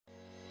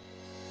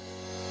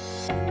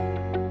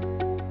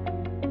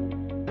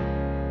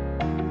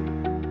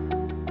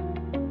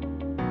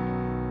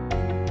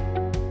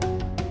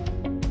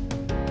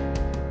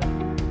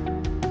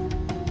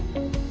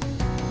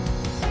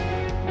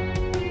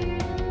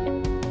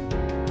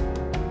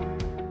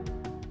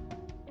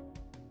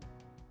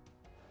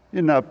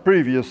In our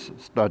previous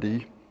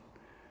study,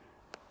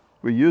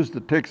 we used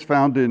the text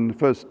found in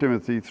 1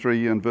 Timothy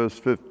 3 and verse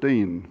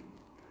 15,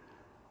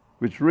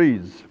 which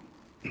reads,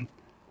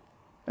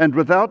 "And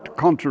without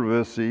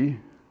controversy,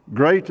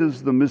 great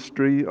is the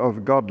mystery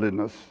of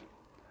godliness.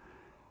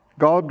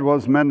 God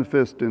was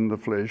manifest in the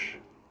flesh,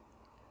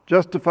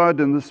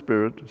 justified in the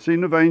Spirit,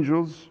 seen of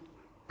angels,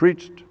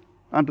 preached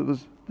unto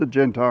the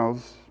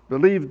Gentiles,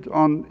 believed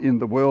on in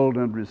the world,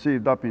 and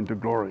received up into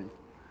glory."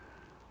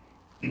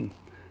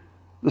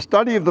 The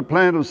study of the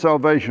plan of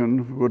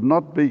salvation would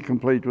not be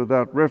complete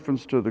without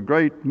reference to the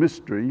great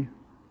mystery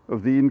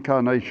of the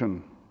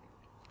Incarnation.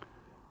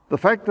 The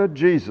fact that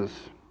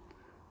Jesus,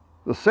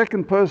 the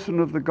second person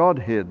of the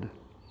Godhead,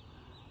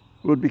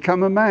 would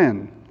become a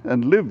man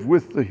and live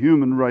with the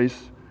human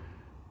race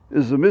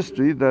is a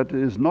mystery that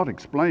is not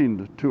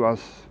explained to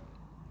us.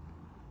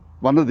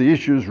 One of the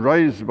issues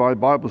raised by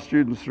Bible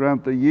students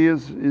throughout the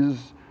years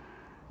is,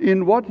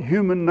 in what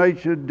human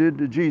nature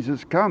did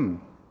Jesus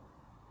come?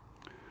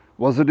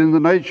 Was it in the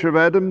nature of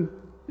Adam,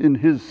 in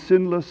his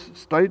sinless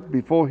state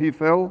before he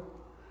fell,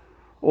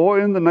 or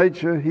in the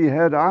nature he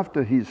had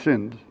after he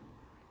sinned?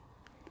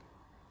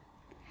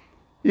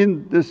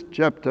 In this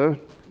chapter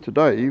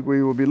today,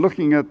 we will be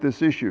looking at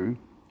this issue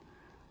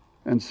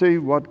and see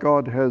what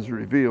God has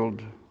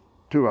revealed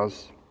to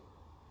us.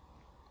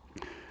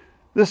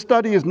 This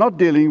study is not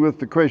dealing with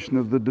the question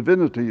of the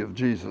divinity of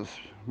Jesus.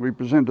 We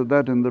presented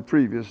that in the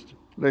previous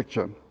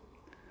lecture.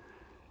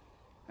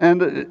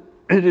 And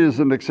it is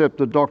an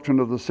accepted doctrine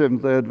of the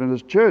Seventh-day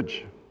Adventist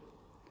Church.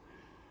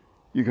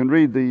 You can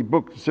read the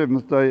book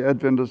Seventh-day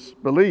Adventists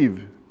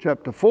Believe,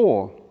 chapter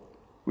 4,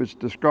 which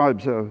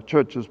describes our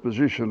church's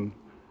position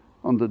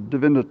on the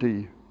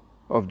divinity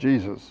of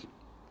Jesus.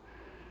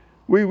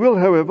 We will,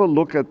 however,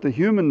 look at the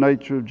human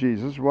nature of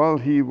Jesus while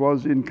he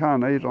was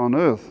incarnate on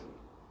earth,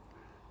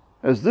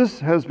 as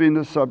this has been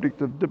a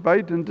subject of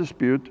debate and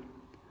dispute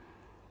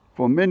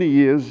for many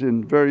years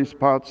in various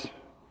parts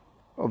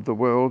of the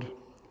world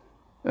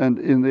and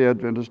in the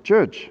Adventist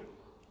Church.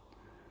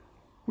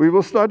 We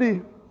will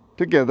study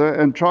together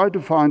and try to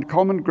find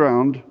common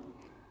ground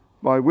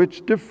by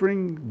which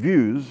differing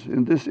views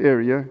in this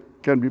area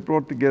can be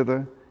brought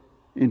together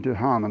into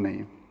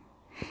harmony.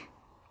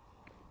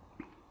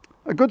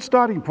 A good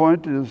starting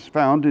point is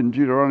found in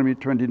Deuteronomy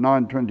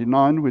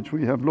 29:29, which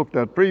we have looked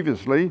at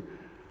previously,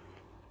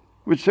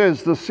 which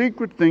says, "The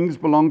secret things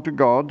belong to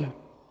God,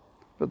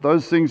 but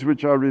those things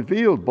which are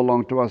revealed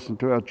belong to us and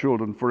to our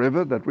children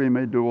forever, that we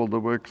may do all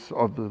the works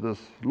of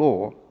this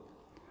law."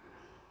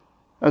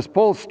 As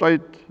Paul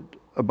stated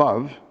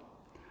above,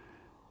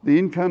 the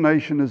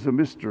Incarnation is a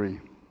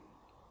mystery.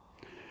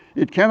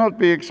 It cannot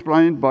be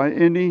explained by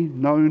any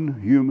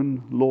known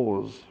human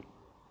laws.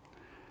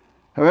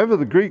 However,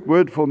 the Greek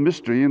word for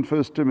mystery in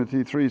 1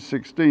 Timothy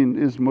 3:16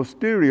 is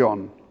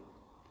mysterion,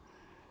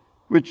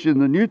 which in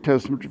the New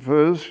Testament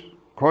refers,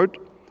 quote,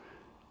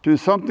 "to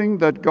something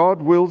that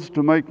God wills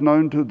to make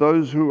known to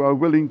those who are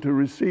willing to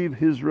receive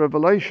his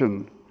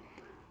revelation,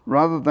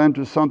 rather than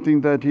to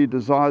something that he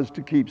desires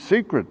to keep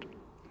secret."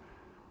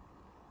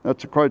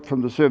 That's a quote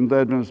from the Seventh-day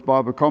Adventist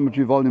Bible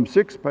Commentary, Volume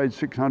 6, page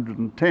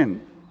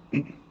 610.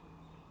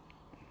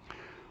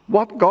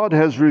 What God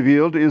has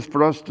revealed is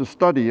for us to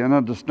study and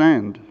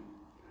understand,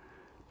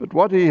 but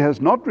what he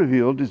has not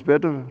revealed is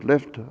better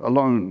left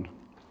alone.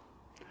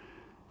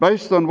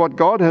 Based on what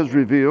God has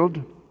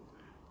revealed,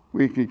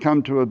 we can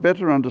come to a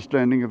better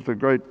understanding of the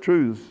great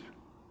truths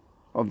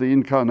of the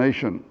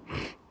Incarnation.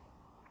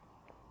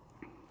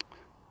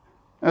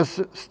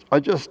 As I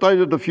just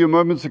stated a few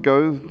moments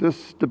ago,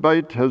 this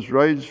debate has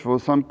raged for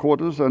some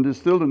quarters and is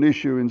still an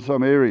issue in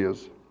some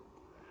areas.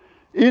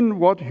 In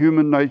what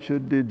human nature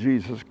did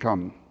Jesus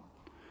come?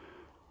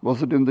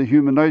 Was it in the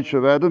human nature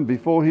of Adam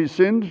before he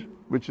sinned,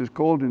 which is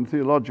called in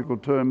theological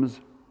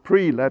terms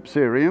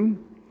pre-lapsarian,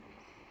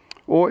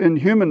 or in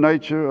human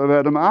nature of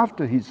Adam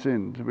after he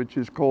sinned, which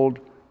is called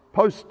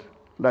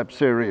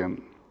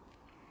post-lapsarian?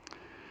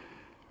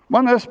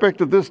 One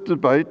aspect of this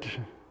debate,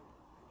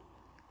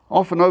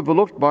 often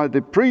overlooked by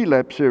the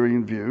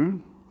pre-lapsarian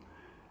view,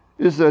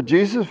 is that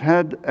Jesus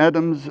had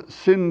Adam's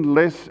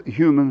sinless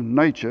human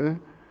nature.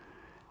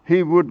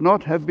 He would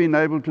not have been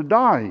able to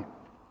die.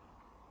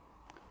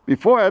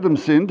 Before Adam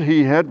sinned,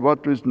 he had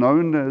what was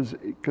known as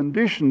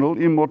conditional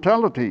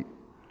immortality.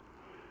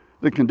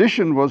 The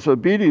condition was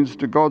obedience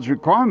to God's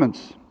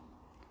requirements.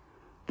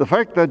 The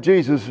fact that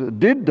Jesus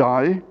did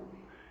die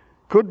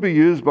could be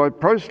used by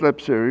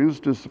post-lapsarians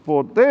to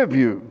support their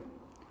view.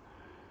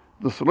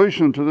 The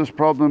solution to this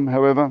problem,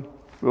 however,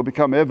 will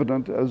become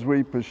evident as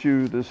we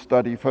pursue this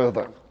study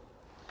further.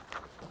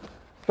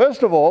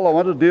 First of all, I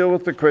want to deal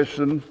with the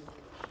question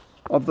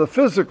of the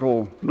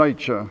physical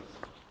nature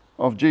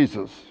of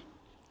Jesus.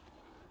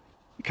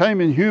 He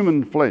came in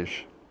human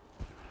flesh.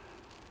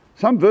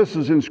 Some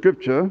verses in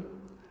Scripture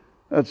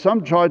that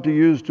some tried to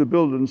use to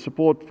build and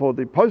support for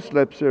the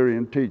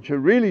post-lapsarian teacher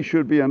really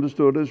should be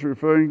understood as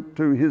referring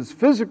to his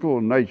physical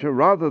nature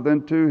rather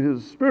than to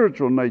his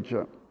spiritual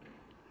nature.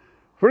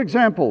 For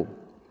example,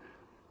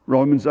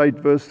 Romans 8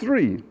 verse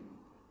 3,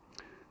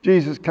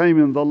 Jesus came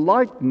in the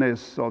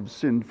likeness of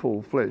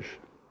sinful flesh.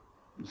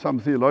 Some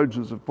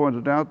theologians have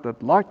pointed out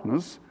that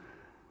likeness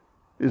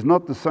is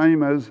not the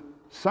same as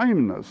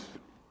sameness.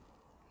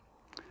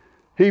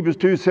 Hebrews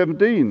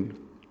 2:17,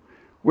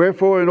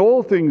 wherefore in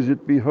all things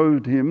it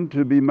behoved him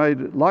to be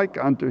made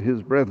like unto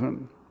his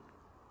brethren.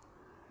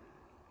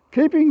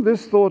 Keeping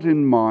this thought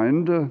in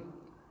mind,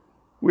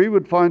 we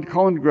would find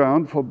common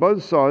ground for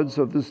both sides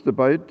of this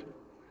debate,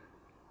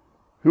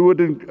 who would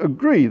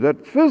agree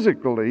that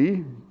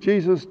physically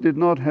Jesus did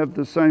not have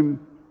the same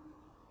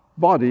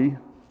body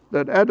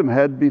that Adam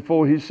had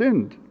before he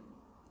sinned.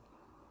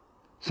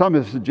 Some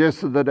have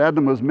suggested that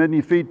Adam was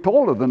many feet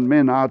taller than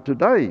men are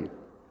today.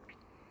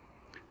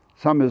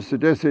 Some have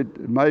suggested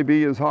it may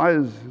be as high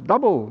as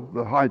double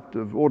the height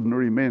of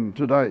ordinary men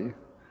today,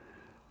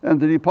 and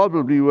that he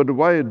probably would have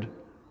weighed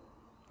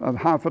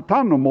half a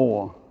ton or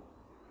more.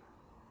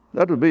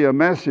 That would be a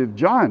massive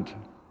giant.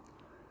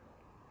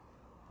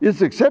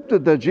 It's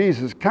accepted that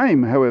Jesus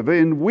came, however,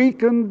 in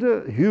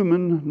weakened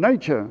human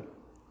nature,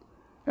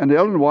 and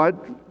Ellen White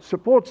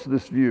supports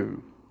this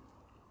view.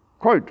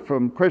 Quote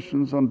from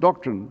Questions on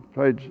Doctrine,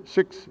 page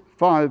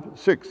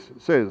 656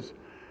 says,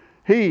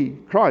 "He,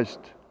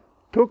 Christ,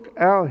 took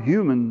our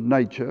human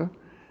nature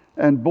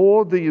and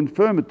bore the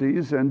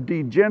infirmities and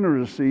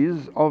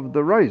degeneracies of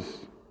the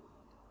race."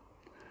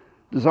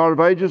 Desire of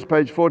Ages,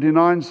 page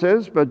 49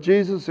 says, "But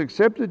Jesus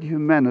accepted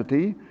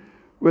humanity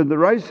when the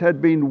race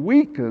had been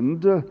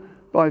weakened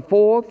by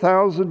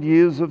 4,000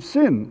 years of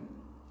sin.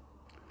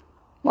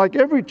 Like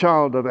every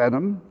child of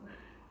Adam,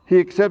 he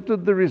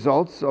accepted the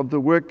results of the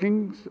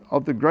workings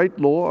of the great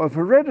law of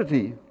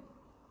heredity.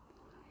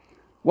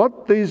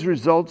 What these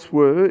results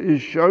were is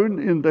shown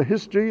in the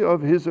history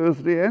of his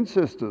earthly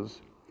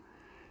ancestors.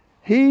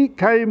 He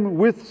came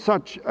with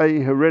such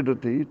a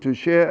heredity to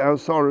share our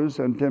sorrows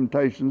and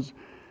temptations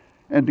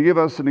and to give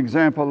us an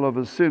example of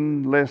a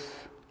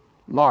sinless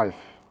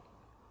life."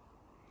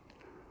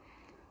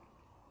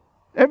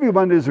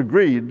 Everyone is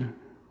agreed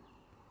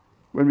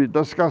when we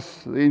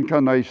discuss the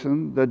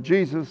Incarnation that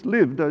Jesus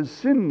lived a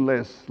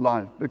sinless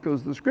life,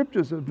 because the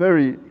Scriptures are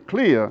very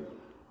clear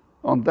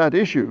on that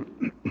issue.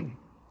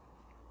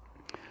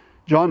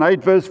 John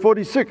 8 verse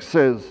 46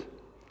 says,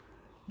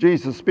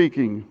 Jesus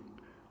speaking,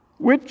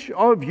 "Which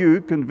of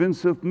you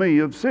convinceth me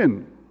of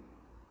sin?"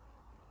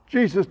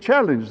 Jesus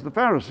challenged the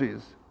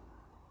Pharisees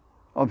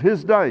of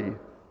his day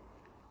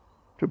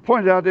to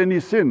point out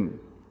any sin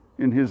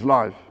in his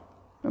life,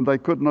 and they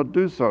could not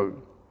do so.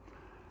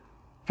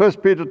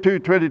 1 Peter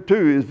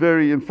 2:22 is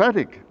very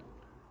emphatic.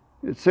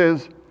 It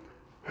says,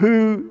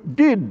 "Who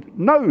did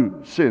no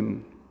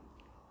sin,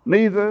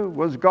 neither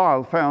was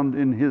guile found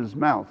in his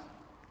mouth."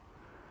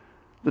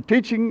 The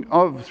teaching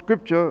of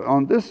Scripture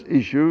on this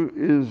issue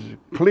is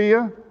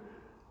clear,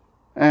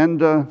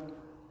 and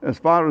as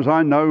far as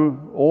I know,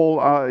 all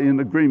are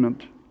in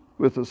agreement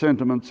with the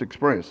sentiments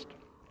expressed.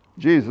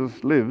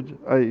 Jesus lived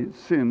a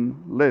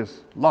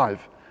sinless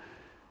life.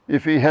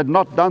 If he had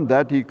not done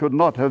that, he could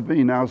not have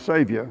been our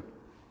Savior.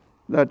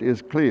 That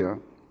is clear.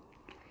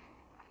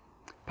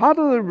 Part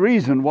of the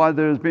reason why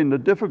there has been a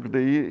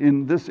difficulty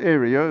in this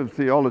area of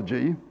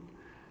theology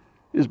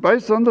is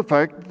based on the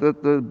fact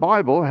that the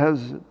Bible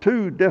has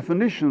two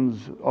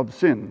definitions of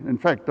sin. In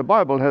fact, the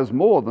Bible has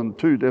more than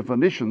two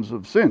definitions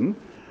of sin.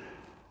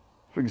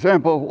 For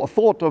example, a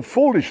thought of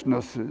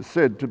foolishness is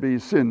said to be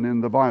sin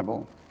in the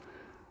Bible.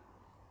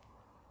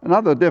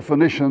 Another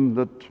definition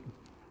that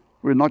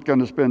we're not going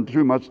to spend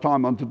too much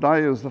time on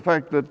today is the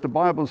fact that the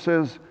Bible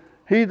says,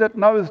 "He that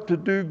knoweth to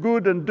do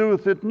good and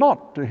doeth it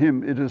not, to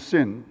him it is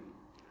sin."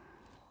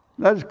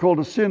 That is called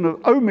a sin of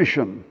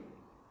omission.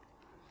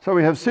 So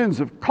we have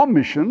sins of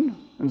commission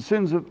and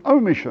sins of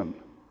omission.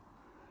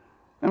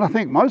 And I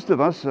think most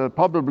of us are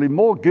probably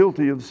more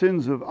guilty of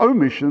sins of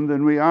omission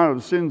than we are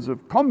of sins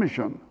of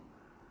commission.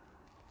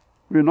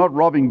 We're not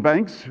robbing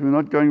banks, we're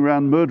not going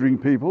around murdering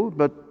people,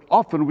 but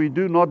often we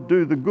do not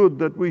do the good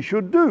that we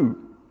should do.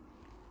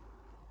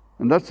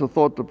 And that's a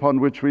thought upon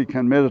which we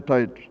can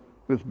meditate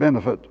with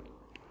benefit.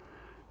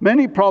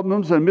 Many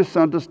problems and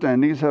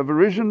misunderstandings have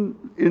arisen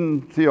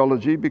in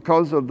theology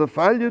because of the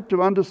failure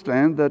to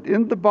understand that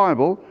in the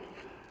Bible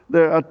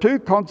there are two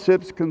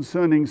concepts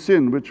concerning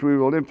sin, which we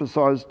will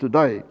emphasize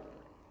today.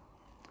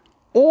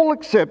 All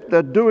accept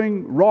that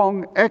doing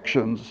wrong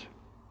actions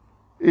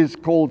is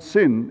called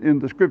sin in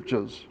the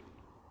Scriptures.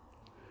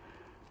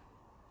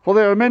 For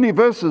there are many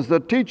verses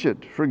that teach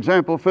it. For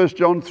example, 1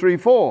 John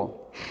 3:4.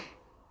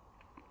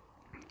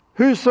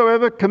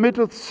 "Whosoever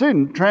committeth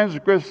sin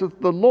transgresseth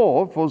the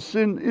law, for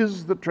sin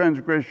is the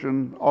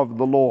transgression of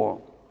the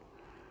law."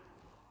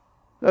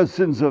 Those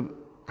sins of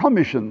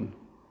commission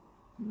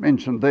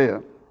mentioned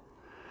there.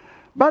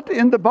 But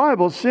in the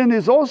Bible, sin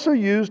is also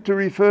used to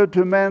refer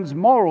to man's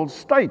moral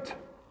state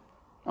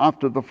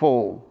after the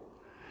fall.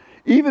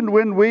 Even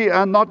when we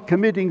are not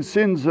committing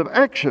sins of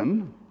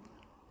action,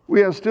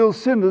 we are still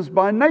sinners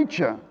by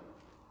nature.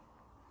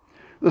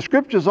 The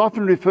Scriptures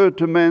often refer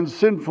to man's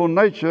sinful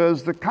nature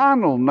as the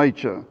carnal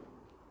nature.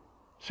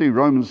 See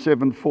Romans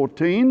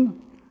 7:14,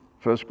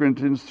 1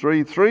 Corinthians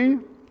 3:3,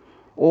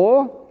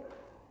 or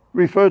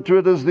refer to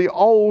it as the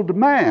old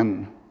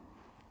man,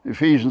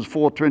 Ephesians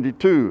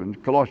 4:22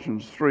 and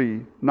Colossians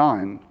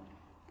 3:9.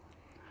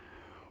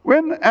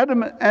 When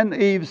Adam and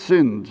Eve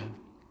sinned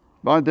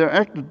by their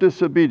act of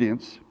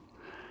disobedience,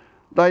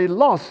 they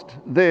lost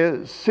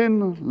their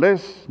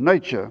sinless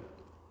nature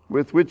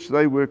with which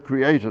they were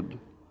created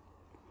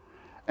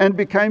and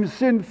became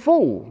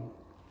sinful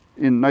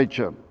in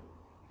nature.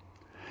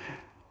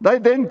 They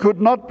then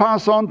could not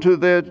pass on to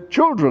their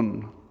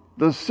children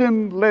the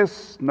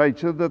sinless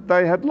nature that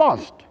they had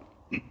lost.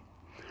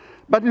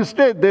 But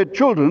instead, their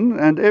children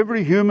and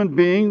every human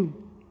being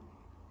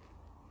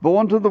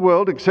born to the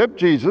world, except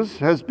Jesus,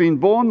 has been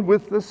born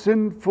with the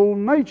sinful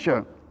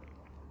nature.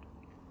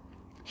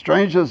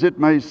 Strange as it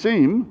may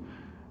seem,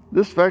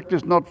 this fact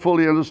is not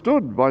fully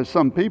understood by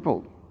some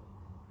people.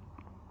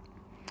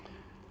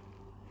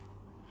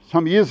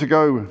 Some years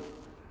ago,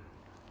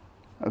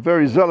 a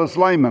very zealous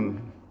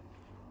layman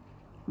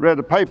read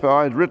a paper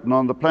I had written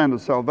on the plan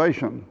of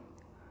salvation,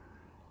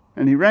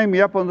 and he rang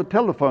me up on the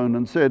telephone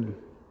and said,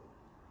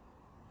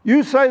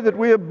 "You say that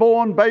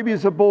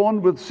babies are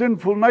born with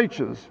sinful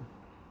natures."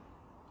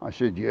 I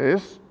said,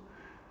 "Yes."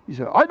 He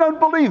said, "I don't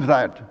believe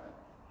that."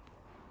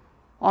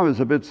 I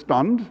was a bit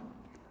stunned.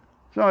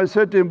 So I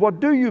said to him, "What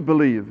do you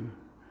believe?"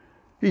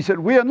 He said,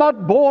 "We are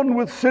not born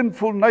with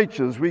sinful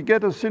natures. We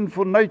get a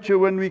sinful nature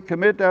when we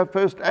commit our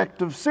first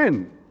act of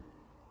sin."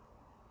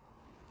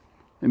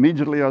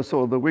 Immediately I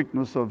saw the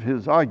weakness of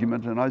his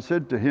argument, and I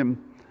said to him,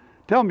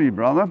 "Tell me,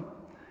 brother,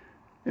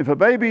 if a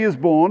baby is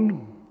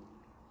born,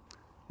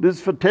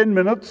 lives for 10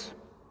 minutes,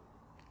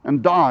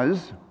 and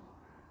dies,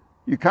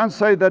 you can't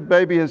say that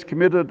baby has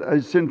committed a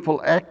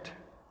sinful act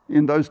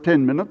in those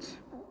 10 minutes.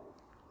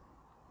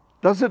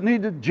 Does it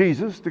need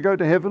Jesus to go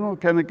to heaven, or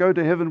can it go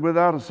to heaven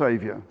without a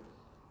Savior?"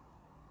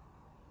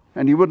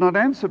 And he would not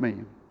answer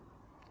me.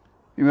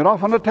 He went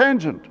off on a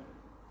tangent.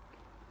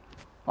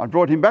 I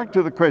brought him back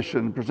to the question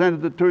and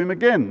presented it to him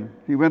again.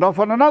 He went off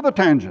on another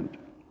tangent,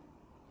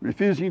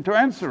 refusing to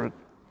answer it.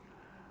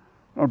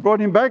 I brought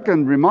him back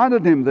and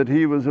reminded him that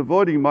he was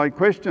avoiding my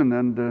question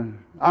and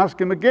asked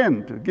him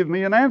again to give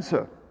me an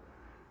answer.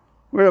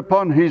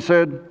 Whereupon he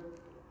said,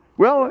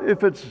 "Well,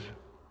 if it's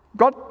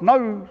got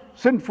no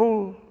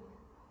sinful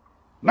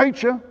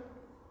nature,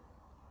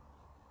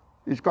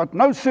 it's got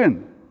no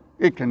sin,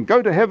 it can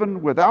go to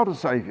heaven without a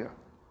Savior."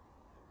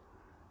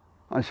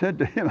 I said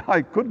to him,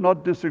 "I could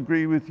not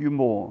disagree with you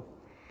more.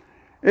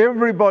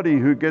 Everybody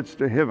who gets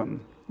to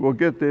heaven will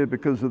get there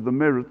because of the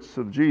merits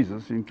of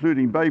Jesus,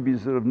 including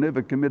babies that have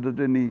never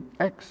committed any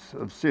acts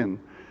of sin,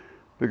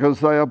 because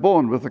they are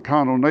born with a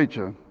carnal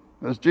nature,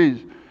 as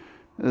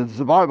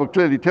the Bible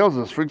clearly tells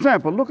us. For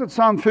example, look at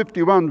Psalm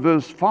 51,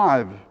 verse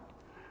 5.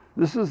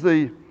 This is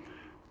the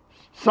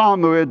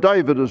psalm where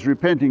David is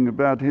repenting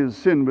about his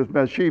sin with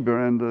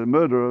Bathsheba and the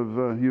murder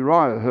of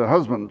Uriah, her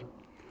husband.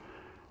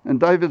 And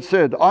David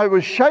said, "I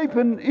was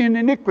shapen in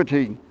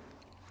iniquity,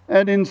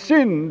 and in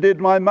sin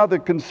did my mother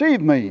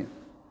conceive me."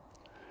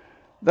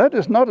 That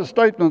is not a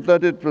statement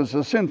that it was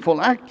a sinful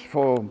act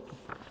for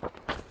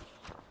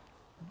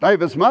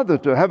David's mother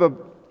to have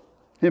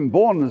him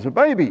born as a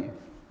baby,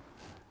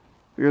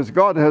 because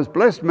God has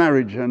blessed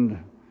marriage and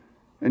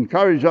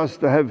encouraged us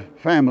to have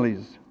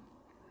families.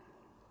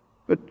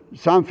 But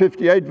Psalm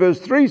 58 verse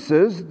 3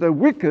 says, "The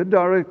wicked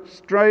are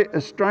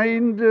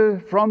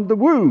estranged from the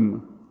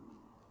womb.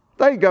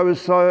 They go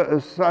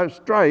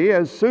astray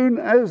as soon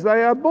as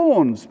they are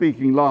born,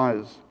 speaking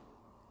lies."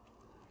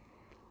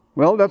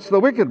 Well, that's the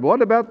wicked.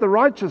 What about the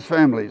righteous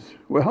families?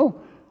 Well,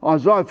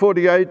 Isaiah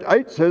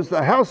 48:8 says,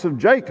 "The house of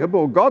Jacob,"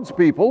 or God's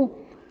people,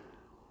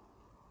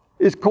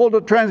 "is called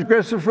a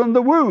transgressor from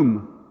the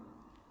womb."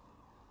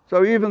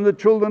 So even the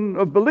children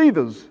of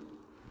believers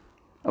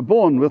are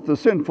born with the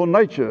sinful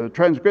nature,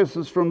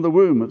 transgressors from the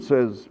womb, it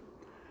says.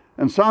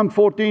 And Psalm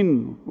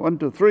 14,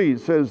 1-3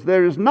 says,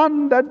 "There is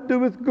none that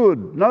doeth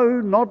good, no,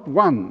 not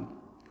one."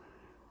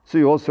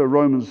 See also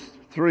Romans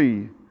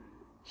 3,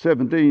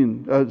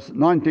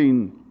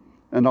 19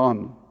 and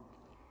on.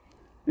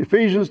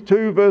 Ephesians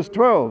 2, verse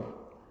 12,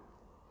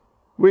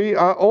 "We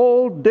are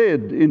all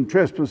dead in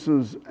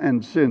trespasses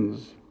and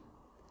sins."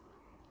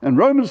 And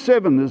Romans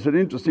 7 is an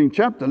interesting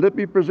chapter. Let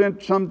me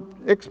present some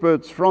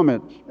extracts from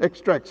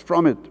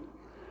it.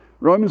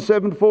 Romans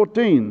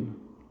 7:14.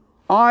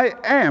 "I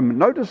am,"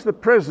 notice the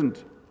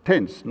present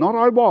tense, not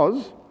 "I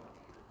was,"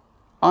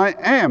 "I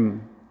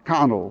am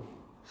carnal,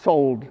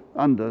 sold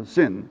under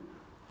sin."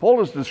 Paul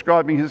is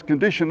describing his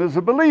condition as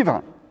a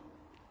believer.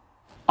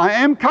 "I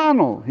am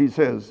carnal," he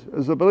says,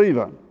 as a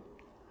believer.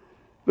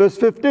 Verse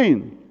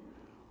 15,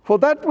 "For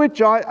that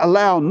which I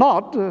allow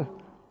not,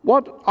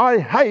 what I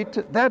hate,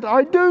 that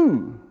I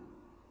do."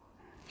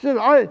 He says,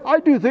 I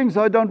do things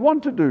I don't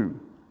want to do,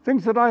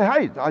 things that I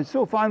hate. I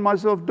still find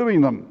myself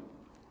doing them.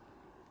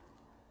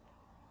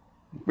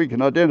 we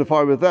can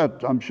identify with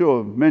that. I'm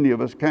sure many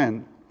of us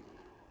can.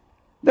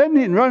 Then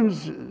in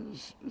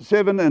Romans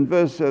 7 and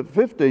verse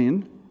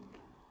 15,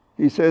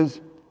 he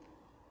says,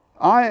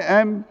 I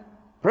am,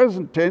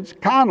 present tense,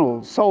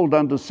 carnal, sold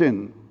under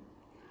sin.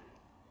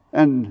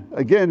 And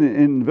again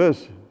in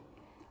verse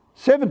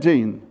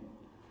 17,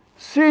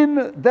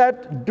 sin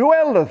that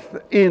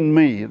dwelleth in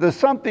me. There's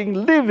something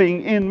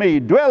living in me,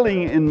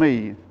 dwelling in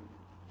me,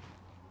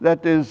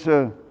 that is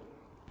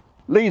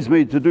leads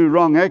me to do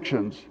wrong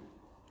actions.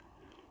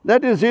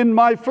 That is in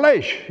my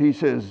flesh, he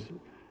says,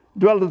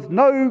 dwelleth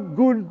no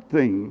good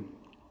thing.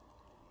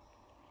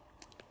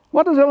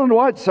 What does Ellen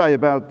White say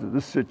about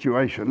this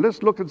situation?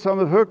 Let's look at some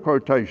of her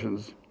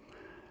quotations.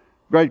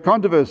 Great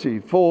Controversy,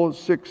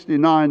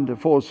 469 to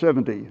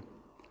 470.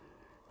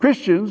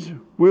 Christians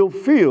will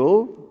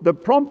feel the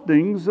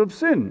promptings of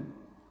sin.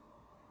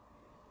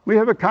 We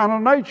have a carnal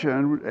nature,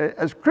 and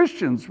as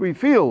Christians we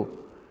feel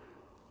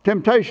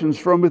temptations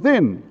from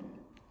within.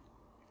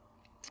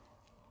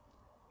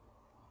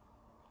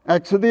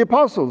 Acts of the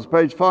Apostles,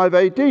 page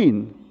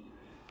 518.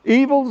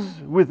 Evils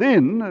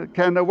within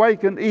can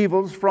awaken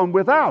evils from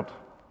without.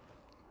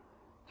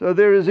 So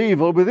there is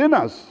evil within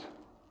us.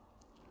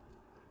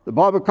 The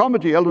Bible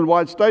Commentary, Ellen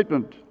White's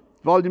Statement,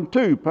 volume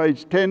 2,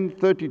 page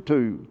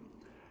 1032.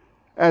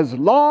 As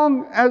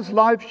long as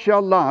life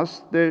shall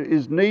last, there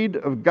is need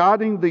of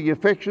guarding the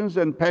affections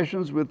and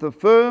passions with a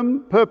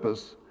firm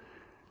purpose.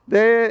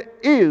 There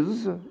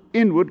is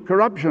inward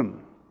corruption.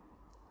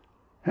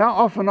 How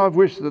often I've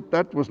wished that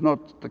that was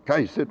not the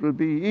case. It would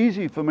be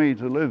easy for me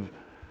to live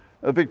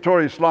a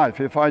victorious life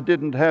if I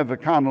didn't have a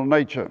carnal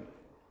nature.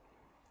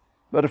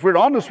 But if we're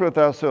honest with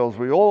ourselves,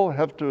 we all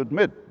have to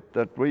admit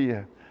that we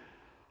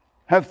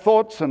have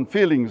thoughts and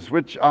feelings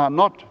which are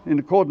not in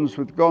accordance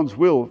with God's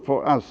will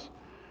for us,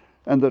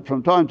 and that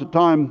from time to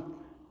time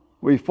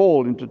we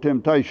fall into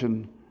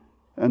temptation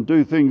and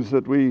do things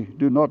that we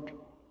do not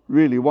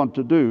really want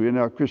to do in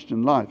our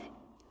Christian life.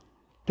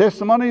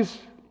 Testimonies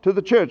to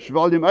the Church,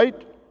 volume 8,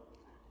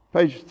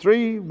 page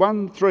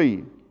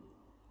 313.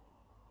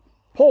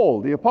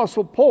 Paul, the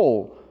Apostle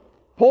Paul,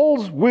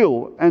 Paul's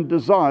will and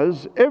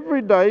desires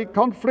every day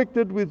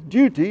conflicted with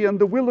duty and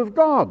the will of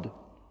God.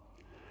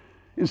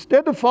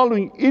 Instead of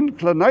following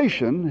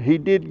inclination, he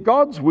did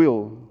God's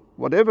will,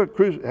 however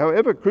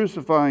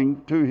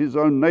crucifying to his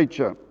own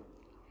nature.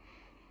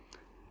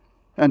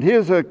 And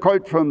here's a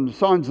quote from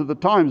Signs of the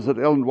Times that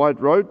Ellen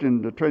White wrote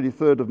in the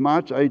 23rd of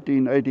March,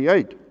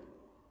 1888.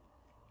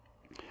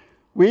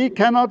 We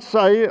cannot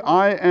say,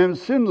 I am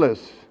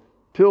sinless,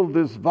 till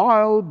this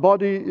vile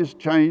body is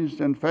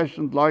changed and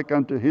fashioned like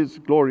unto his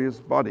glorious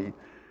body.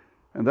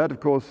 And that,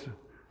 of course,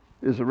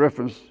 is a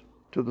reference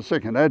to the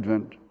second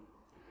advent.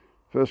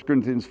 1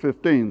 Corinthians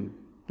 15,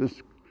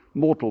 this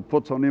mortal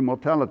puts on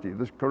immortality,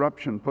 this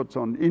corruption puts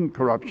on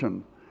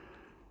incorruption.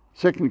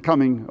 Second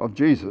coming of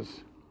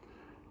Jesus.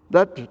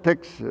 That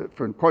text,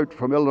 for a quote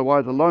from Ellen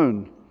White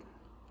alone,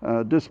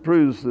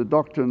 disproves the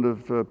doctrine of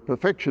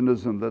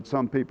perfectionism that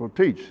some people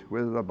teach,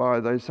 whereby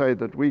they say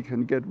that we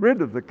can get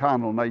rid of the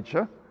carnal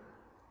nature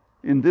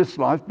in this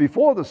life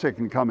before the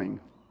second coming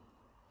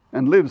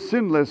and live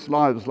sinless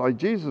lives like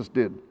Jesus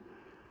did.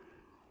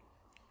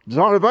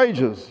 Desire of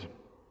Ages,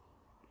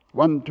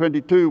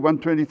 122,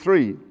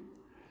 123.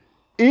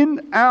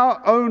 In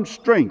our own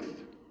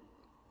strength,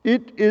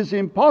 it is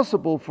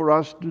impossible for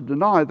us to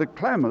deny the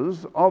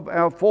clamors of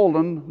our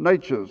fallen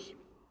natures.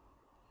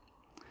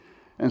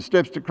 And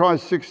Steps to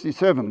Christ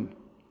 67.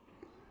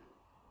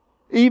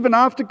 Even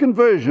after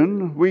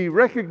conversion, we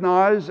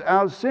recognize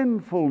our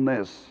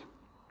sinfulness.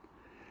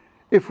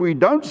 If we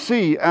don't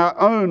see our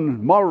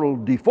own moral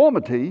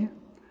deformity,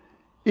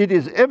 it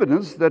is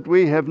evidence that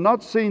we have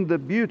not seen the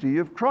beauty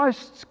of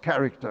Christ's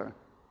character.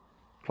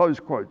 Close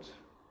quotes.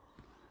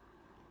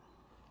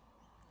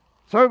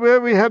 So where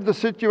we have the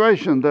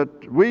situation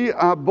that we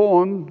are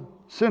born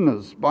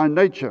sinners by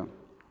nature.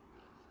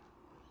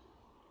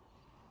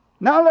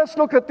 Now let's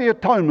look at the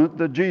atonement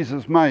that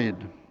Jesus made.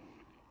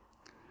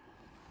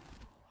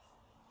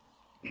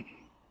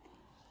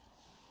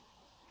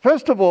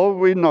 First of all,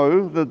 we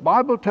know that the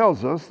Bible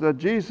tells us that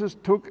Jesus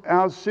took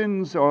our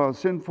sins or our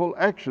sinful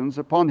actions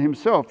upon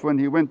himself when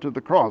he went to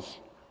the cross.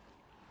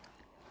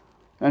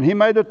 And he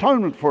made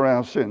atonement for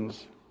our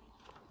sins.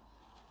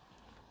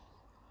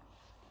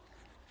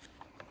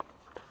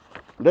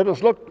 Let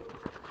us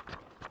look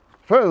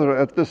further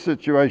at this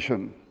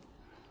situation.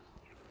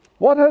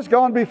 What has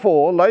gone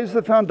before lays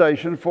the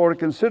foundation for a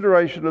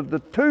consideration of the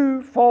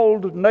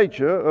twofold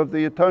nature of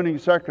the atoning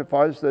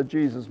sacrifice that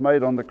Jesus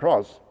made on the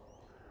cross.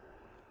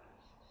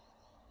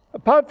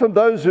 Apart from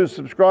those who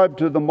subscribe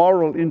to the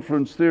moral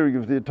influence theory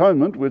of the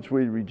atonement, which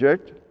we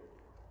reject,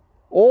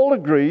 all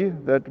agree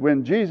that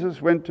when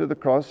Jesus went to the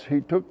cross,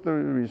 he took the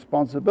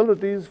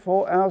responsibilities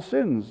for our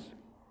sins.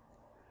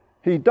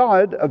 He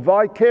died a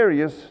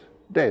vicarious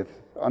death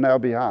on our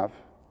behalf.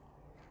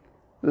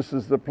 This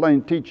is the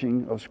plain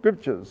teaching of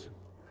Scriptures.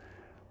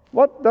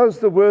 What does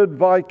the word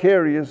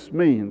vicarious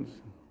mean?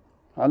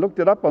 I looked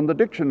it up on the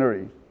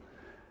dictionary.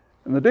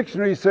 And the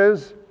dictionary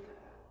says,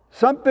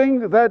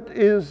 something that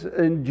is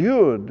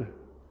endured,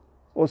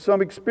 or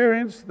some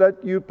experience that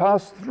you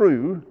pass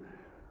through,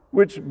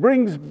 which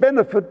brings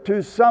benefit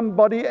to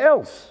somebody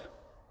else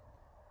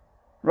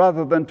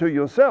rather than to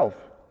yourself.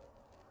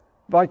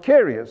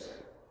 Vicarious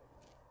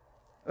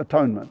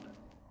atonement.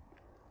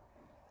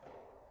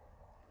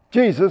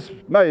 Jesus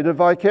made a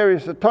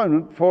vicarious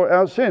atonement for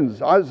our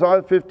sins.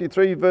 Isaiah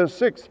 53 verse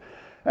 6.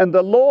 And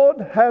the Lord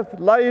hath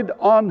laid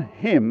on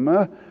him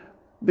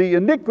the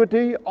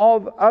iniquity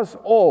of us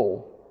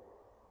all.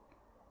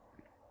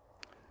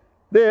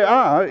 There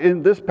are,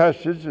 in this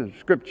passage of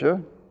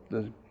Scripture,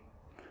 the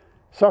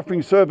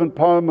suffering servant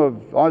poem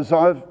of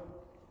Isaiah, a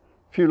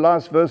few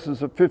last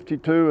verses of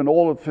 52 and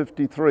all of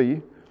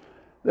 53,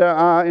 there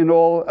are in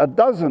all a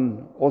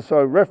dozen or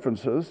so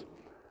references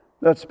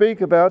that speak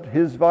about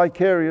his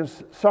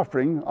vicarious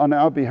suffering on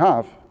our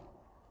behalf.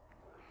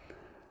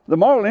 The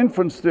moral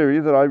inference theory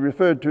that I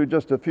referred to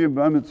just a few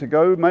moments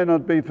ago may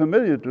not be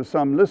familiar to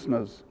some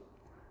listeners,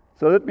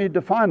 so let me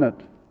define it.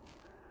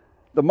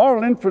 The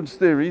moral inference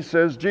theory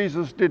says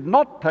Jesus did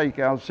not take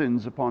our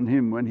sins upon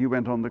him when he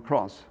went on the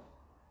cross.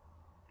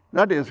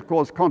 That is, of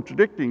course,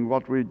 contradicting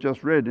what we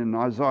just read in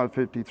Isaiah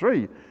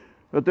 53.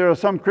 But there are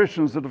some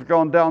Christians that have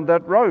gone down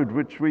that road,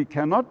 which we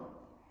cannot.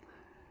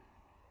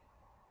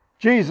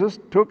 Jesus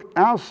took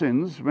our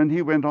sins when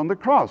he went on the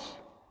cross.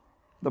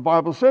 The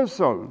Bible says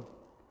so.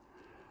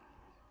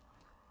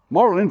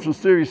 Moral inference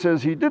theory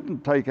says he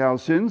didn't take our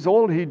sins.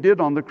 All he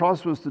did on the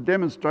cross was to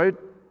demonstrate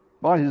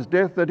by his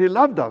death that he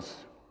loved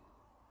us.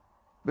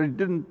 But he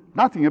did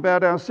nothing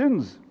about our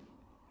sins.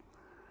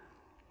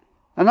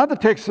 Another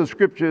text of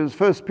Scripture is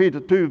 1 Peter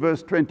 2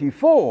 verse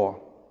 24,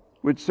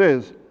 which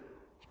says,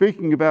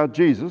 speaking about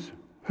Jesus,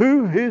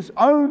 who his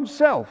own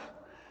self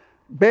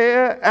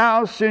bare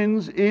our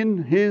sins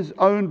in his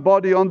own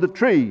body on the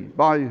tree,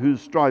 by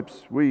whose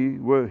stripes we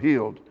were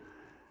healed.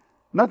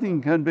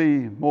 Nothing can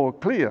be more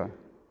clear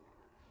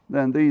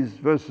than these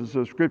verses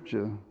of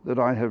Scripture that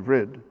I have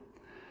read.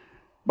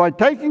 By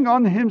taking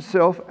on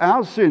himself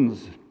our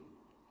sins,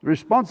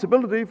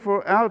 responsibility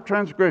for our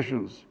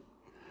transgressions,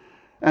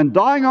 and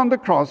dying on the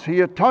cross, he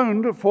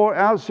atoned for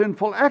our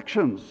sinful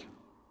actions.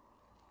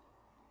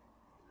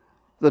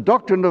 The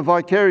doctrine of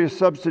vicarious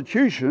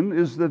substitution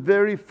is the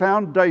very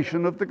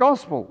foundation of the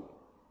gospel.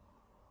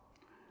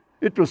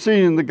 It was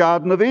seen in the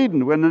Garden of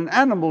Eden when an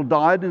animal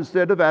died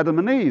instead of Adam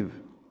and Eve.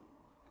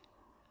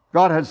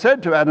 God had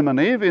said to Adam and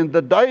Eve, in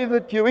the day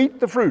that you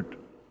eat the fruit,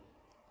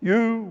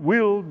 you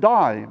will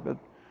die. But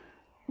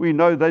we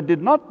know they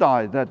did not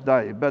die that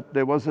day, but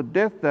there was a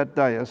death that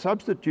day, a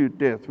substitute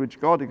death,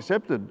 which God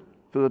accepted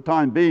for the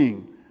time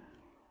being.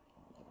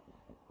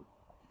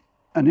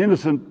 An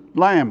innocent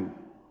lamb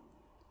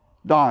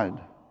died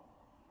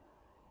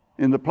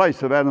in the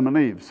place of Adam and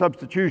Eve.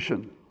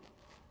 Substitution.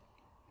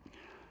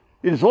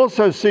 It is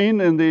also seen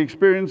in the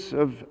experience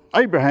of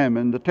Abraham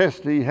and the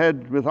test he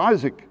had with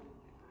Isaac,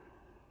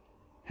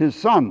 his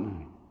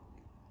son.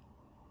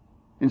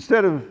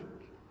 Instead of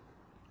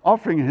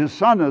offering his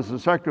son as a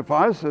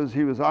sacrifice, as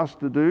he was asked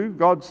to do,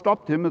 God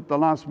stopped him at the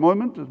last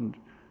moment and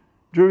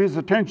drew his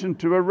attention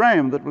to a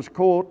ram that was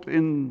caught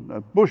in a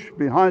bush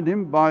behind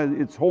him by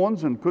its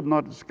horns and could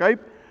not escape.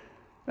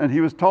 And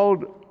he was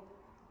told,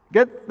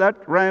 get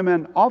that ram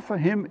and offer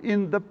him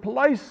in the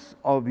place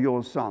of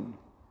your son.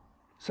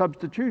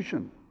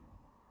 Substitution.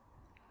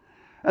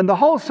 And the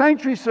whole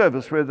sanctuary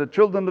service where the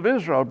children of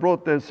Israel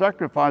brought their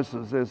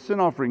sacrifices, their sin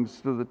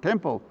offerings to the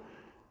temple,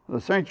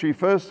 the sanctuary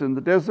first in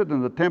the desert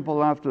and the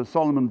temple after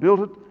Solomon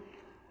built it,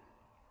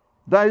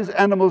 those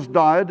animals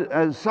died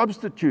as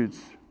substitutes,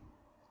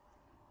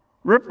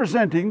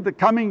 representing the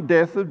coming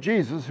death of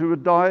Jesus, who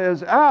would die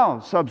as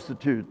our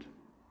substitute.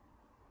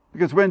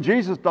 Because when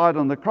Jesus died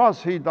on the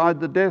cross, he died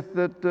the death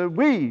that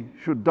we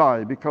should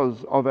die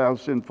because of our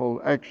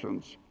sinful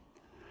actions.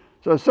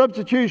 So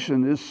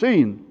substitution is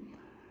seen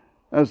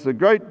as the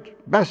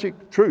great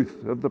basic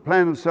truth of the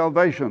plan of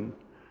salvation.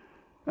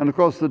 And of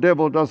course the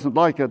devil doesn't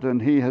like it,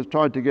 and he has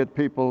tried to get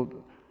people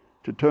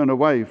to turn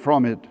away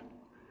from it.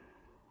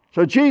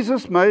 So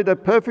Jesus made a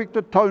perfect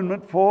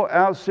atonement for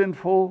our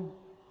sinful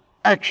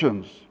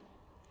actions.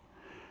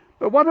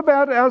 But what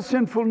about our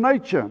sinful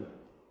nature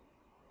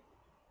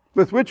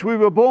with which we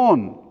were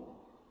born?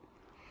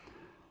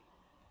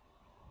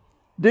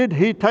 Did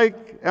he take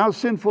our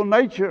sinful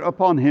nature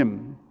upon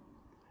him?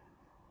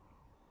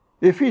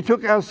 If he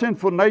took our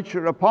sinful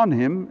nature upon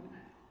him,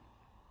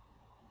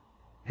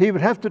 he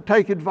would have to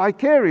take it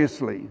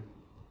vicariously,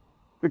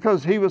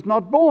 because he was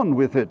not born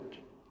with it,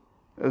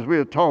 as we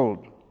are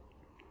told.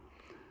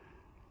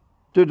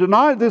 To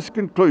deny this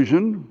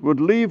conclusion would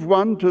leave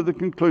one to the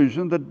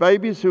conclusion that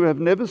babies who have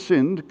never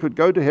sinned could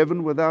go to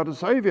heaven without a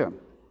Savior.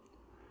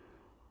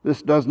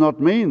 This does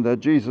not mean that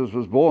Jesus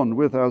was born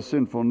with our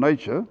sinful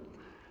nature,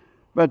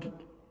 but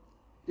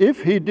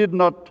if he did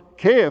not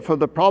care for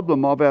the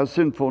problem of our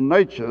sinful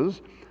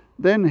natures,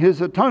 then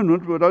his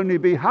atonement would only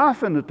be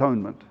half an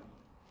atonement,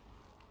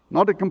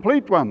 not a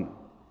complete one.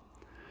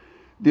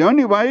 The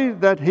only way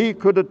that he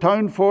could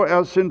atone for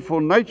our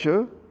sinful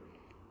nature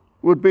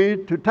would be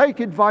to take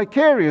it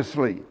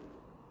vicariously,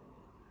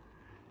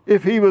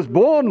 If he was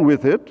born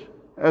with it,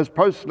 as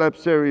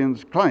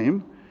post-lapsarians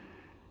claim,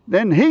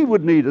 then he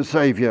would need a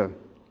saviour,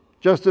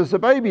 just as a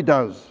baby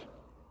does,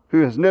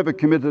 who has never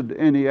committed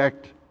any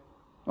act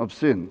of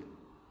sin.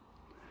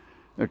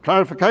 A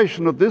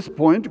clarification of this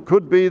point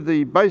could be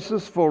the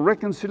basis for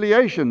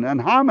reconciliation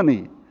and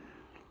harmony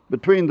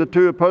between the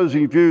two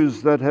opposing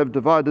views that have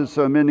divided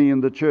so many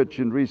in the church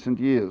in recent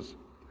years.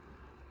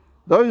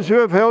 Those who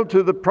have held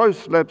to the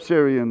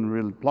post-lapsarian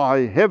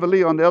rely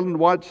heavily on Ellen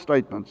White's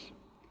statements.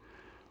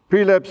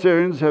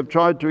 Pre-lapsarians have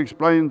tried to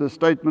explain the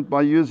statement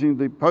by using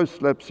the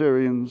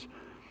post-lapsarians,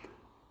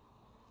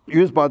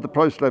 used by the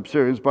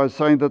post-lapsarians, by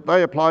saying that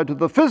they apply to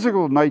the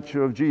physical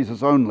nature of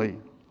Jesus only,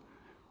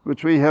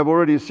 which we have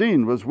already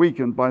seen was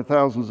weakened by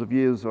thousands of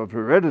years of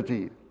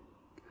heredity.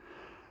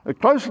 A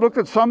close look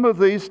at some of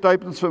these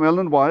statements from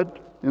Ellen White,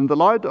 in the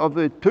light of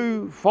the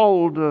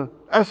twofold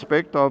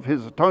aspect of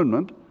his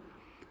atonement,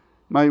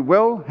 may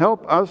well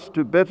help us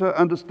to better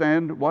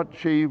understand what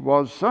she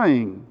was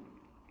saying.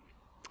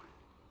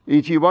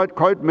 E.G. White,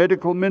 quote,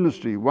 Medical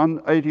Ministry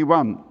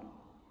 181,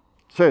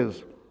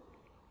 says,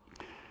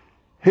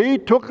 "He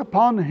took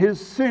upon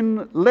his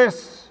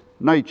sinless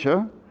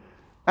nature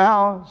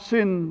our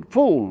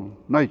sinful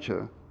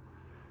nature,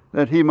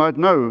 that he might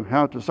know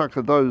how to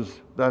succor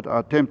those that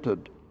are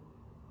tempted."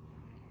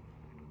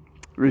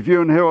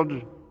 Review and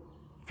Herald,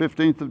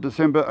 15th of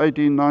December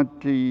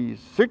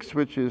 1896,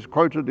 which is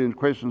quoted in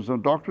Questions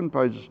on Doctrine,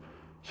 pages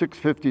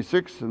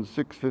 656 and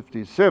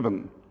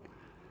 657.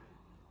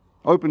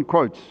 Open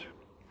quotes.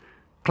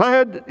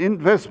 "Clad in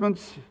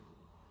vestments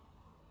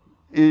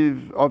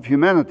of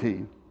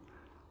humanity,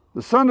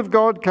 the Son of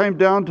God came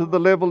down to the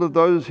level of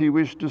those he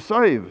wished to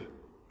save.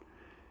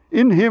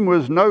 In him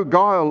was no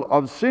guile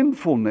of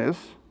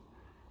sinfulness.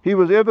 He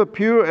was ever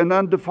pure and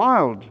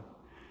undefiled.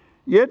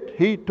 Yet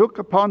he took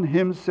upon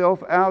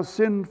himself our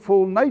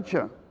sinful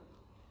nature."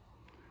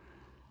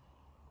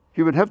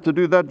 He would have to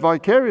do that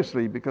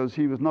vicariously because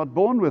he was not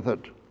born with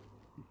it.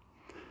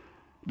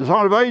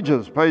 Desire of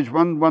Ages, page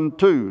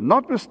 112.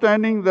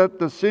 "Notwithstanding that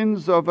the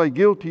sins of a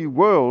guilty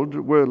world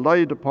were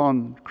laid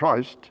upon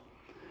Christ,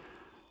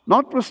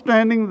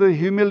 notwithstanding the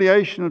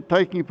humiliation of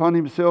taking upon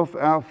himself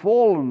our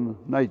fallen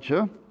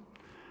nature,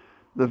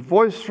 the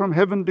voice from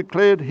heaven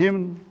declared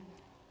him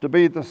to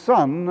be the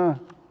Son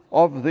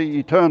of the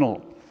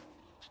Eternal."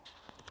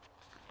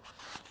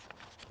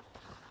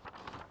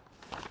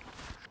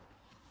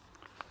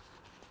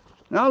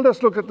 Now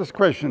let's look at this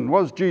question.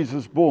 Was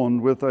Jesus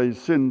born with a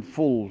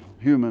sinful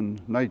human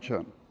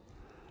nature?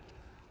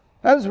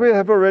 As we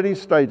have already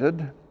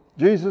stated,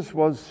 Jesus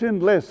was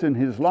sinless in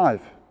his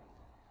life.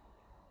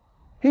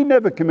 He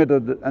never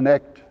committed an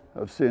act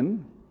of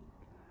sin.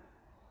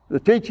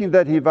 The teaching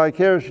that he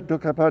vicariously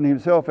took upon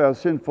himself our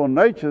sinful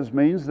natures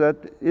means that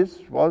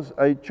it was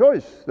a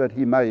choice that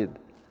he made,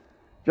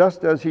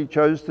 just as he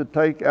chose to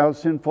take our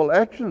sinful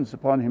actions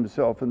upon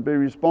himself and be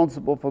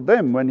responsible for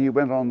them when he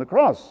went on the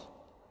cross.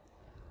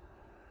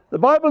 The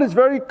Bible is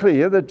very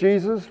clear that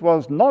Jesus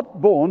was not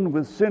born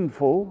with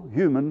sinful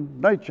human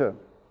nature.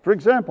 For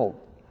example,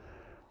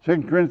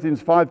 2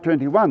 Corinthians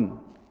 5:21,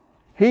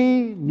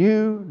 "He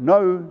knew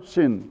no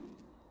sin."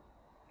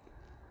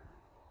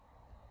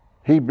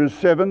 Hebrews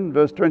 7,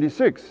 verse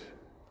 26,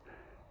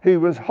 "He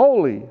was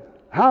holy,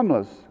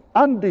 harmless,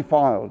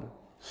 undefiled,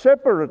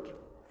 separate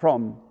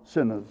from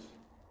sinners."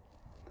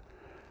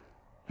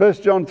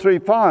 1 John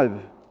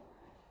 3:5,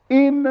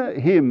 "In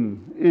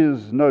him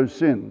is no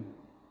sin."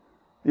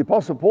 The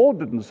Apostle Paul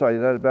didn't say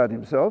that about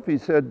himself. He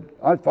said,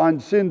 "I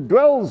find sin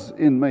dwells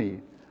in me."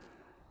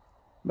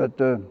 But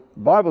the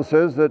Bible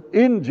says that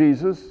in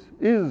Jesus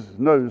is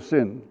no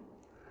sin.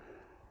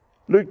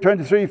 Luke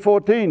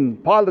 23:14,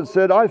 Pilate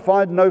said, "I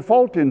find no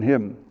fault in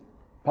him."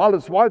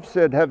 Pilate's wife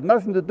said, "Have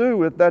nothing to do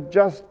with that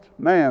just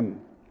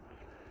man."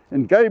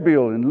 And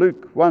Gabriel in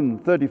Luke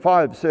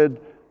 1:35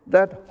 said,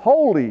 "That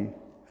holy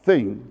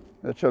thing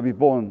that shall be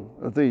born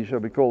of thee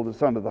shall be called the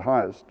Son of the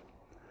Highest."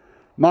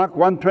 Mark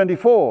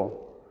 1:24,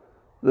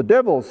 the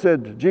devil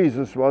said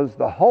Jesus was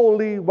the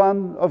Holy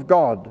One of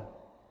God.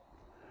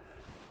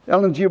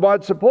 Ellen G.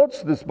 White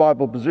supports this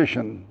Bible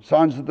position.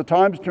 Signs of the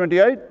Times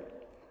 28,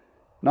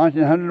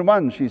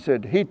 1901, she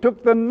said, "He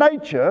took the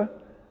nature,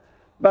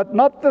 but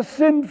not the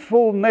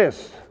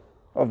sinfulness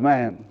of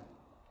man."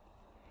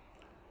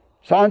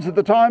 Signs of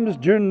the Times,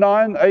 June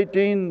 9,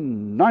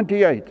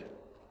 1898.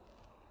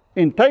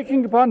 "In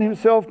taking upon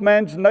himself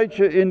man's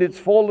nature in its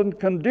fallen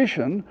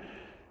condition,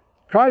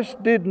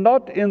 Christ did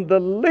not in the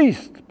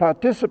least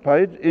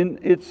participate in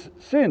its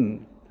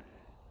sin.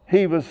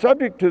 He was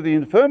subject to the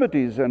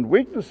infirmities and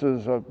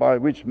weaknesses by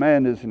which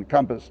man is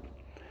encompassed.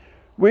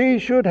 We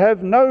should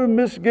have no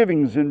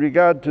misgivings in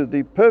regard to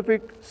the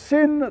perfect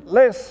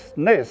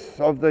sinlessness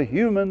of the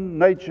human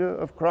nature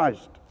of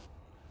Christ."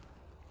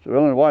 So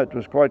Ellen White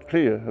was quite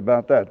clear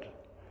about that.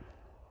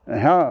 And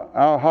how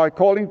our high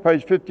calling,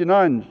 page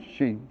 59,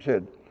 she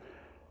said,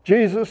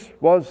 "Jesus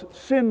was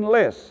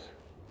sinless."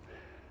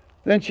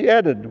 Then she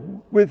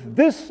added, "With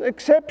this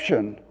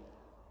exception,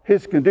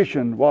 his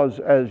condition was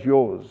as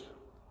yours."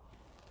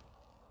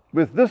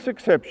 With this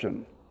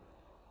exception,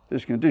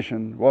 this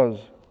condition was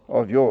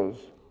of yours.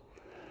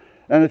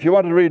 And if you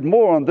want to read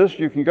more on this,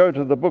 you can go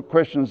to the book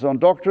Questions on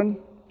Doctrine,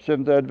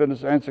 Seventh-day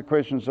Adventists Answer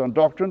Questions on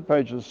Doctrine,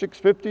 pages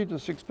 650 to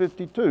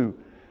 652.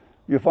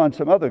 You'll find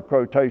some other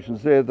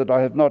quotations there that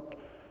I have not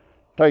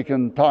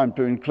taken time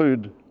to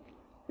include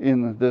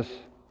in this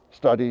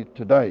study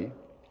today.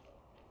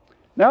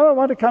 Now I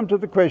want to come to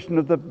the question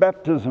of the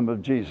baptism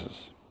of Jesus.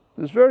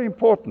 It's very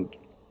important.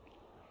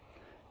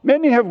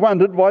 Many have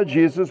wondered why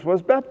Jesus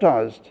was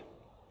baptized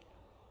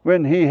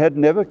when he had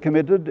never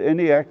committed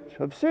any act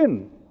of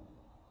sin.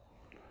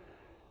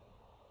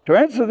 To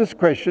answer this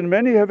question,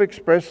 many have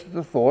expressed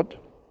the thought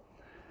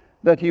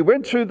that he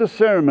went through the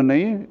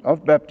ceremony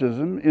of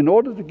baptism in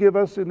order to give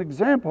us an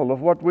example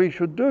of what we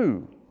should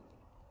do.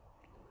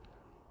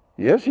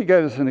 Yes, he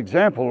gave us an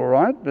example, all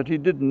right, but he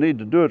didn't need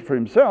to do it for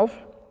himself.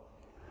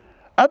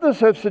 Others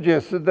have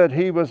suggested that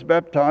he was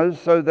baptized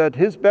so that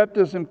his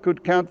baptism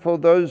could count for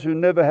those who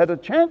never had a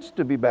chance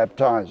to be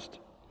baptized,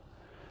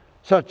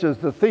 such as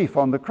the thief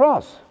on the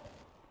cross.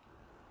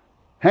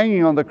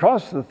 Hanging on the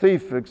cross, the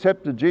thief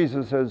accepted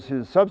Jesus as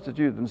his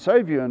substitute and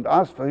Savior and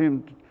asked for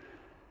him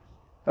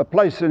a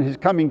place in his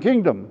coming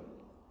kingdom.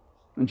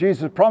 And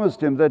Jesus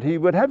promised him that he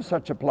would have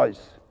such a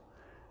place.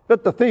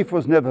 But the thief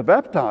was never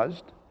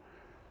baptized.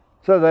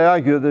 So they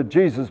argue that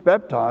Jesus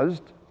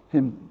baptized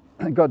him,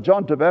 got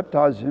John to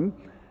baptize him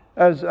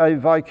as a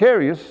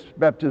vicarious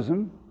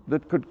baptism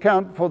that could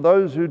count for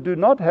those who do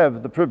not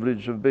have the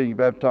privilege of being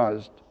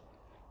baptized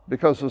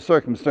because of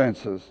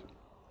circumstances.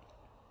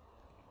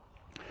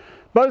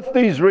 Both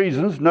these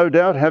reasons, no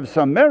doubt, have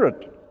some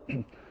merit,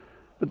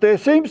 but there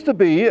seems to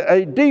be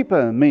a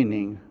deeper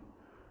meaning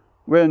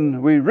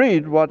when we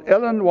read what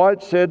Ellen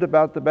White said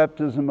about the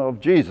baptism of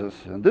Jesus.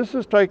 And this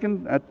is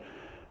taken at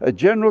a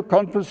general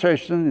conference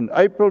session in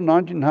April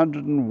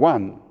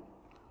 1901.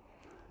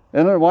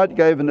 Ellen White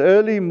gave an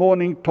early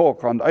morning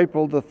talk on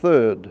April the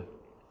 3rd.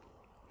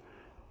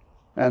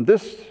 And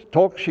this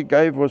talk she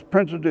gave was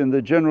printed in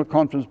the General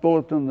Conference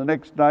Bulletin the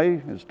next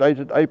day. It's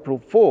dated April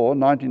 4,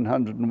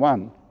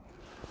 1901.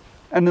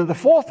 And in the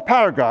fourth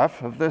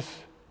paragraph of this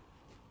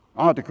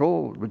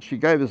article, which she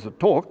gave as a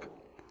talk,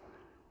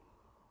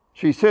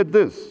 she said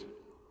this,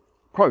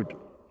 quote,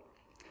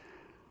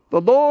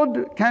 "The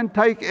Lord can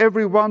take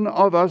every one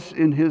of us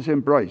in his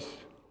embrace,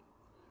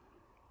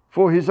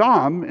 for his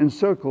arm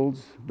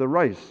encircles the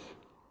race.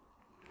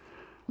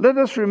 Let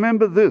us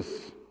remember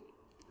this,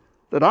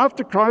 that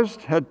after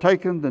Christ had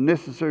taken the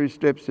necessary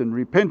steps in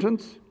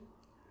repentance,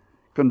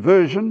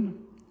 conversion,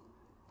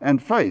 and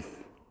faith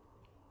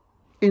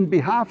in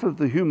behalf of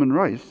the human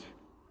race,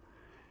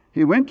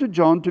 he went to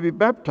John to be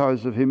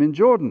baptized of him in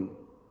Jordan.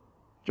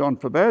 John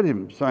forbade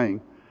him, saying,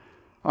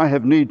 'I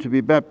have need to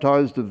be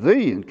baptized of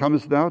thee, and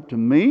comest thou to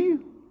me?'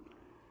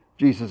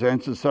 Jesus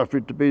answered, 'Suffer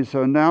it to be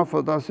so now,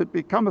 for thus it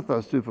becometh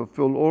us to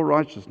fulfill all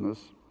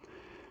righteousness.'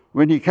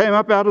 When he came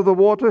up out of the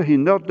water, he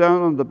knelt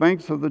down on the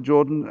banks of the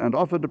Jordan and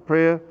offered a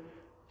prayer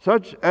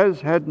such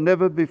as had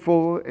never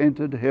before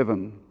entered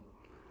heaven.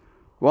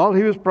 While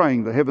he was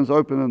praying, the heavens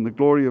opened, and the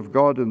glory of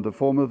God in the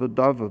form of a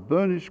dove of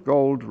burnished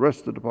gold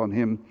rested upon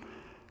him.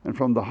 And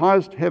from the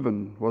highest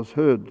heaven was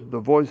heard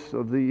the voice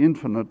of the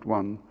Infinite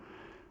One,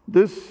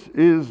 'This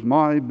is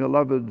my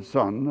beloved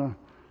Son,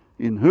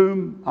 in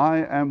whom I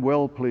am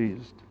well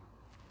pleased.'"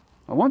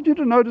 I want you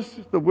to notice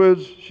the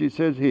words she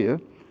says here,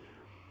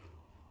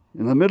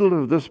 in the middle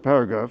of this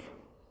paragraph.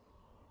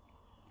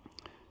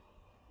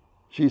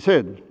 She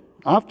said,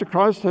 after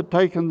Christ had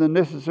taken the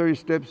necessary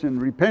steps in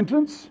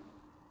repentance,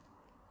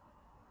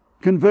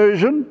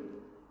 conversion,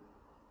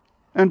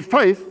 and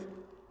faith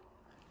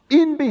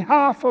in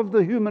behalf of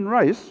the human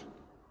race,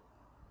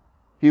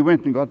 he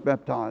went and got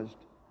baptized.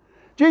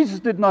 Jesus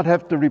did not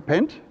have to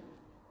repent.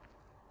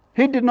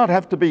 He did not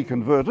have to be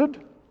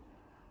converted.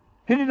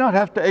 He did not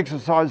have to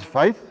exercise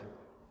faith.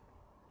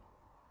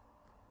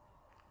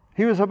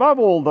 He was above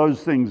all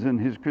those things in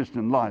his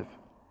Christian life.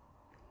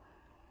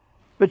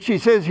 But she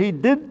says he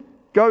did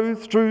go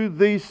through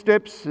these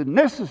steps,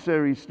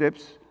 necessary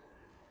steps,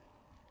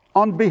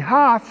 on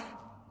behalf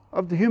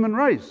of the human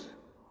race.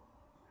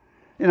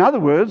 In other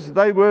words,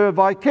 they were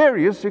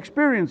vicarious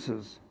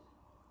experiences.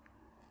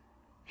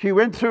 She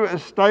went through a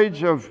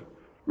stage of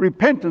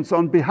repentance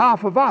on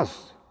behalf of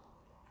us.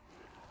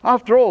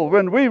 After all,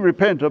 when we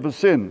repent of a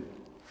sin,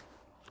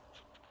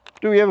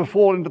 do we ever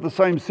fall into the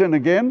same sin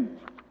again?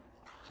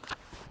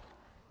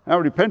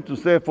 Our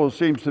repentance, therefore,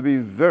 seems to be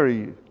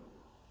very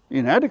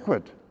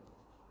inadequate.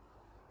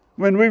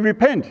 When we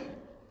repent,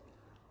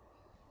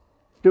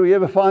 do we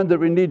ever find that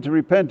we need to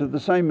repent of the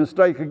same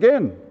mistake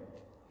again?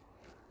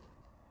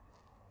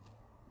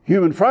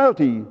 Human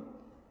frailty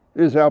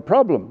is our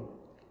problem.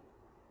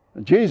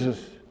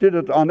 Jesus did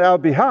it on our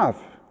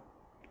behalf,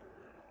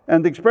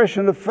 and the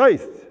expression of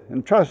faith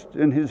and trust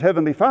in his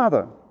Heavenly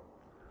Father.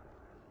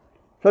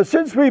 So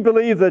since we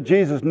believe that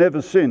Jesus never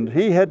sinned,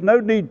 he had no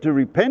need to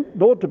repent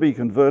nor to be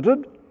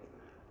converted.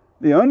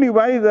 The only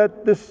way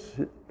that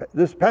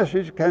this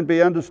passage can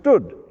be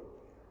understood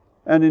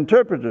and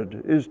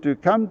interpreted is to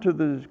come to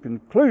the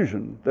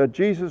conclusion that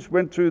Jesus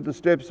went through the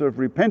steps of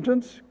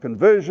repentance,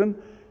 conversion,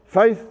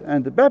 faith,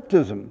 and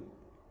baptism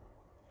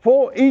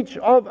for each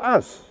of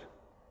us,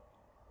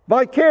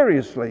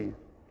 vicariously,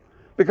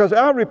 because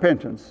our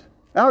repentance,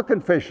 our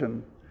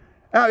confession,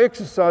 our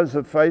exercise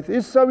of faith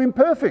is so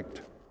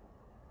imperfect.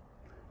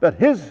 But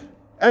his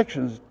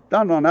actions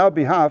done on our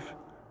behalf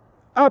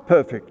are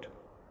perfect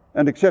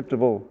and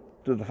acceptable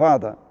to the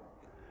Father.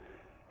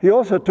 He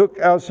also took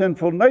our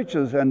sinful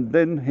natures, and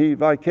then he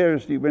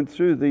vicariously went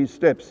through these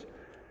steps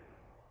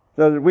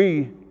that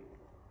we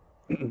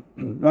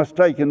must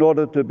take in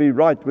order to be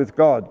right with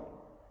God.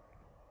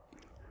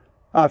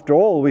 After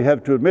all, we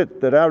have to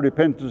admit that our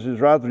repentance is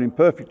rather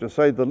imperfect, to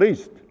say the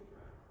least.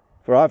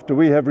 For after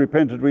we have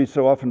repented, we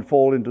so often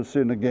fall into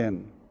sin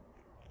again.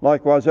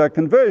 Likewise, our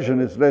conversion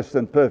is less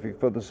than perfect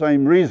for the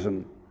same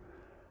reason.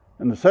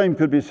 And the same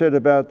could be said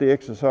about the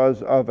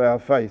exercise of our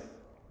faith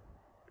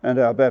and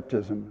our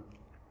baptism.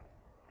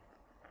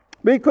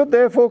 We could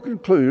therefore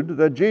conclude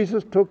that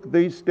Jesus took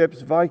these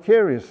steps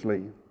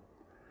vicariously,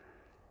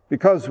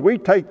 because we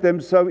take them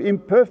so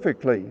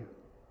imperfectly.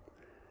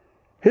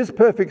 His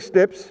perfect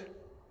steps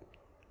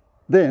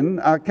then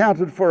are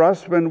counted for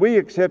us when we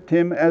accept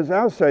him as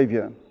our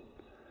Saviour.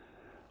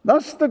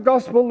 Thus, the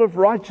gospel of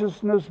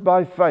righteousness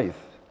by faith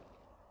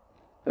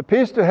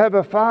appears to have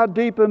a far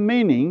deeper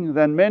meaning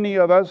than many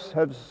of us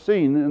have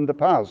seen in the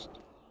past.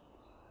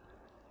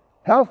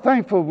 How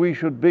thankful we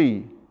should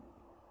be,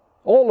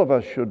 all of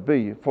us should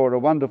be, for a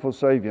wonderful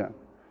Saviour,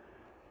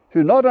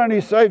 who not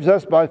only saves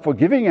us by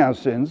forgiving our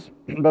sins,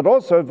 but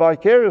also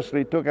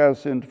vicariously took our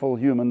sinful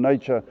human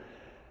nature,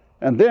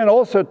 and then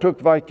also took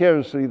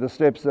vicariously the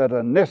steps that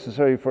are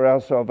necessary for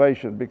our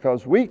salvation,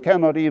 because we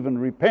cannot even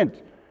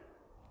repent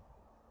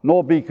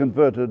nor be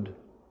converted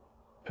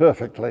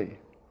perfectly.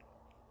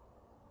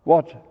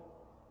 What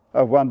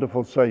a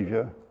wonderful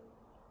Saviour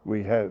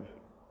we have.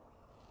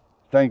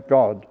 Thank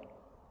God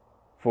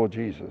for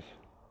Jesus.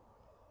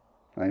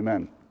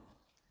 Amen.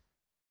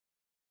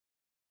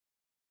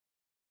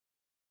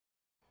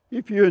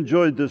 If you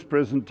enjoyed this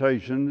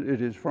presentation,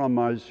 it is from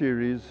my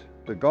series,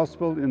 The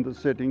Gospel in the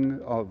Setting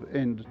of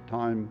End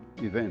Time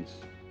Events.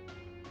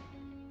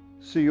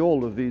 See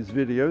all of these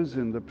videos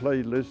in the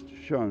playlist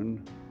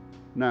shown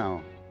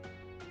now.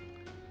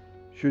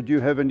 Should you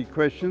have any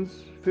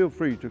questions, feel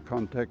free to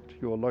contact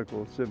your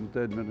local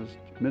Seventh-day Adventist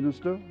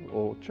minister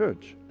or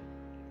church.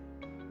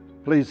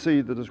 Please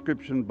see the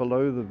description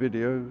below the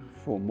video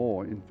for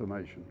more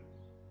information.